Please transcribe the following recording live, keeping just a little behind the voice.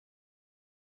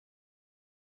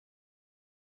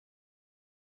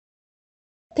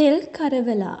තෙල්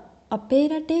කරවලා අපේ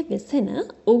රටේ වෙසෙන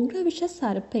උග්‍ර විෂ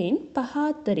සර්පයින් 5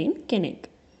 අතරින් කෙනෙක්.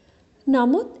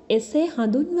 නමුත් එසේ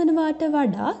හඳුන්වනවාට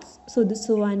වඩා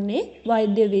සුදුසු වන්නේ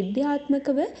වෛද්‍ය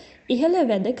විද්‍යාත්මකව ඉහළ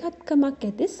වැදගත්කමක්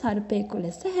ඇති සර්පයෙකු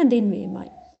ලෙස හැඳින්වීමයි.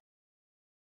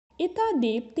 ඉතා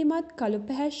දීප්තිමත් කළු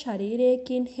පැහැ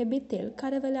ශරීරයකින් හෙබි තෙල්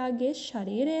කරවලාගේ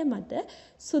ශරීරය මත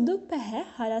සුදු පැහැ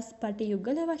හරස්පටි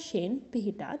යුගල වශයෙන්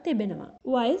පිහිටා තිබෙනවා.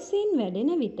 වයසින්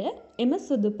වැඩෙන විට එම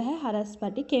සුදු පැහැ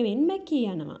හරස්පටි කෙවින් මැකී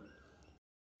යනවා.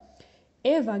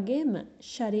 ඒ වගේම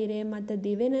ශරීරය මත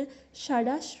දිවෙන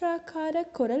ෂඩශ්‍රාකාර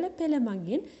කොරළ පෙළ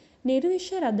මගින්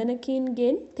නිර්විෂ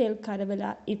රදනකින්ගෙන් තෙල්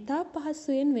කරවලා ඉතා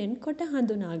පහසුවෙන් වෙන්කොට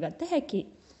හඳුනාගත හැකියි.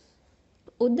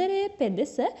 උදරයේ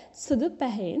පෙදෙස සුදු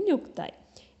පැහැයෙන් යුක්තයි.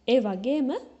 ඒ වගේම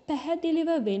පැහැදිලිව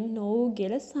වෙන් නොවූ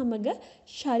ගෙල සමග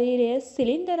ශරීරයේ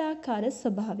සිලින්ඩරාකාර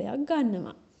ස්වභාවයක්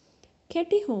ගන්නවා.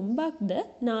 කෙටි හොම්බක්ද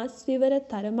නාස් විවර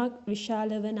තරමක්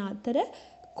විශාල වන අතර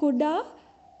කුඩා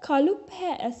කළු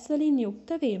පැහැ ඇස්වලින්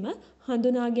යුක්ත වීම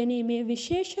හඳුනා ගැනීමේ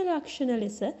විශේෂ ලක්ෂණ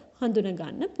ලෙස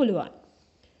හඳුනගන්න පුළුවන්.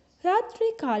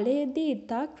 රාත්‍රී කාලයේදී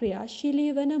ඉතා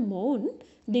ක්‍රියාශීලී වන මොවුන්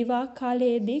දිවා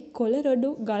කාලයේදී කොළ රොඩු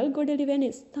ගල් ගොඩලි වැනි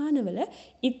ස්ථානවල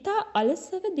ඉතා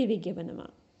අලසව දිවි ගෙවනවා.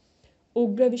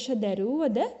 උග්‍ර විෂ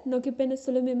දැරූවද නොකිපෙන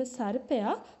සුළු මෙම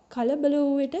සර්පයා කලබල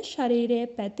වූ විට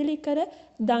ශරීරයේ පැතිලි කර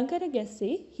දඟර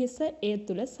ගැසී හිස ඒ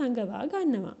තුල සඟවා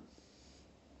ගන්නවා.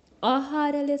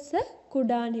 ආහාර ලෙස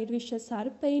කුඩා නිර්විෂ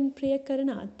සර්පයින් ප්‍රිය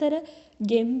කරන අතර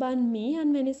ගෙම්බන්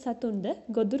මීයන් වැනි සතුන්ද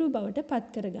ගොදුරු බවට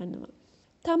පත් කර ගන්නවා.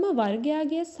 තම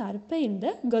වර්ගයාගේ සර්පයින්ද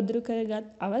ගොදුරු කරගත්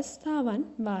අවස්ථාවන්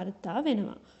වාර්තා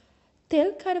වෙනවා. තෙල්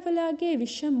කරවලාගේ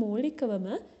විෂ මූලිකවම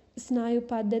ස්නායු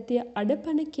පද්ධතිය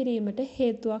අඩපණ කිරීමට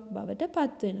හේතුවක් බවට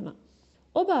පත්වෙනවා.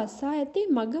 ඔබ අසා ඇති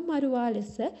මගමරුවා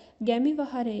ලෙස ගැමි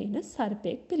වහරේන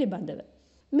සර්පයෙක් පිළිබඳව.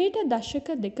 මීට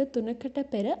දශක 2-3කට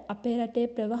පෙර අපේ රටේ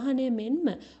ප්‍රවාහනය මෙන්ම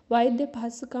වෛද්‍ය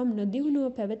පහසුකම් නොදියුණුව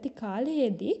පැවති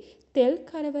කාලයේදී තෙල්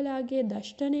කරවලාගේ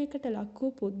දෂ්ටනයකට ලක්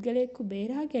වූ පුද්ගලයෙකු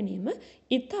බේරා ගැනීම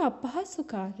ඉතා අපහසු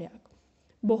කාර්යයක්.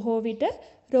 බොහෝ විට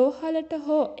රෝහලට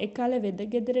හෝ එකල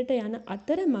වෙදගෙදරට යන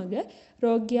අතරමඟ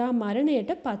රෝගියා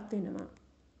මරණයට පත්වෙනවා.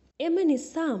 එම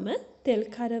නිසාම තෙල්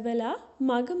කරවලා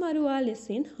මගමරුවා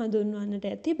ලෙසින් හඳුන්වන්නට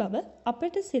ඇති බව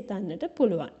අපට සිතන්නට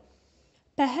පුළුවන්.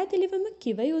 පැහැදිලිවම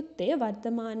කිව යුත්තේ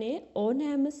වර්තමානයේ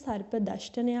ඕනෑම සර්ප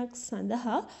දෂ්ටනයක්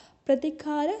සඳහා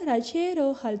ප්‍රතිකාර රජයේ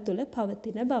රෝහල් තුල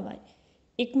පවතින බවයි.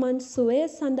 ඉක්මන් සුවය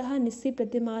සඳහා නිසි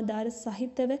ප්‍රතිමාදාර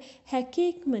සහිතව හැකි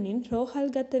ඉක්මනින්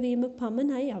රෝහල්ගත වීම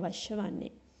පමණයි අවශ්‍ය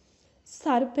වන්නේ.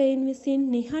 සර්පයින් විසින්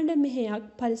නිහඬ මෙහෙයක්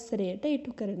පරිසරයට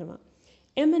ඉටු කරනවා.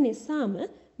 එම නිසාම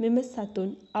මෙම සතුන්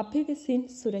අපි විසින්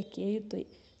සුරැකිය යුතුයි.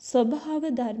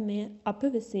 ස්වභාව ධර්මය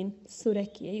අප විසින්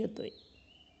සුරැකිය යුතුයි.